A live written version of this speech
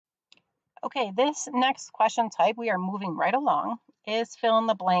Okay, this next question type, we are moving right along, is fill in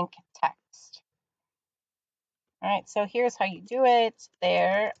the blank text. All right, so here's how you do it.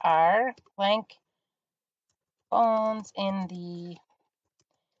 There are blank bones in the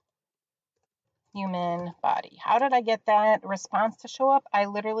human body. How did I get that response to show up? I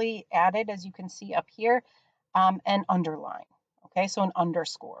literally added, as you can see up here, an underline. Okay, so an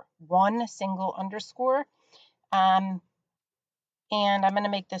underscore, one single underscore. And I'm going to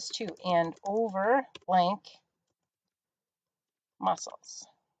make this too, and over blank muscles.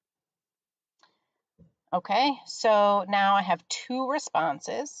 Okay, so now I have two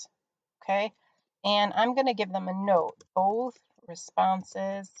responses. Okay, and I'm going to give them a note. Both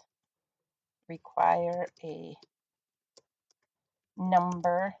responses require a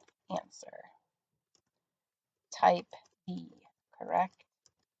number answer. Type B, correct?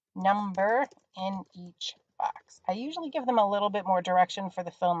 Number in each box. I usually give them a little bit more direction for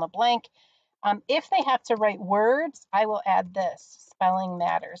the fill in the blank. If they have to write words, I will add this, spelling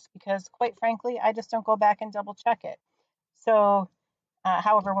matters, because quite frankly, I just don't go back and double check it. So,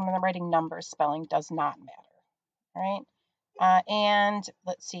 however, when I'm writing numbers, spelling does not matter, all right? And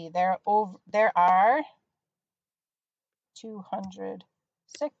let's see, there are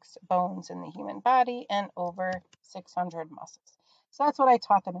 206 bones in the human body and over 600 muscles. So that's what I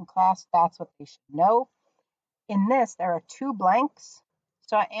taught them in class. That's what they should know. In this, there are two blanks,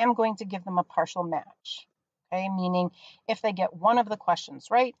 so I am going to give them a partial match, okay? Meaning if they get one of the questions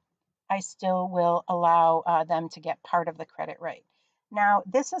right, I still will allow them to get part of the credit right. Now,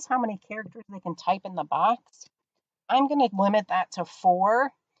 this is how many characters they can type in the box. I'm going to limit that to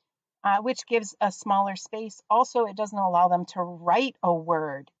 4, which gives a smaller space. Also, it doesn't allow them to write a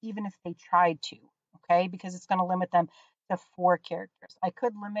word, even if they tried to, okay? Because it's going to limit them to 4 characters. I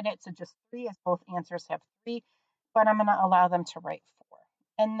could limit it to just 3, as both answers have 3, but I'm going to allow them to write 4.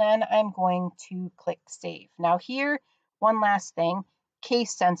 And then I'm going to click save. Now here, one last thing,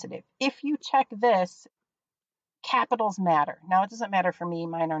 case sensitive. If you check this, capitals matter. Now it doesn't matter for me,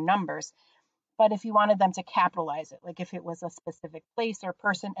 mine are numbers, but if you wanted them to capitalize it, like if it was a specific place or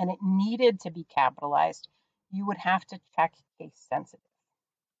person and it needed to be capitalized, you would have to check case sensitive.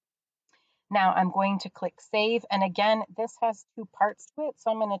 Now I'm going to click save. And again, this has 2 parts to it.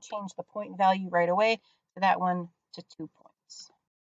 So I'm going to change the point value right away to that one to 2 points.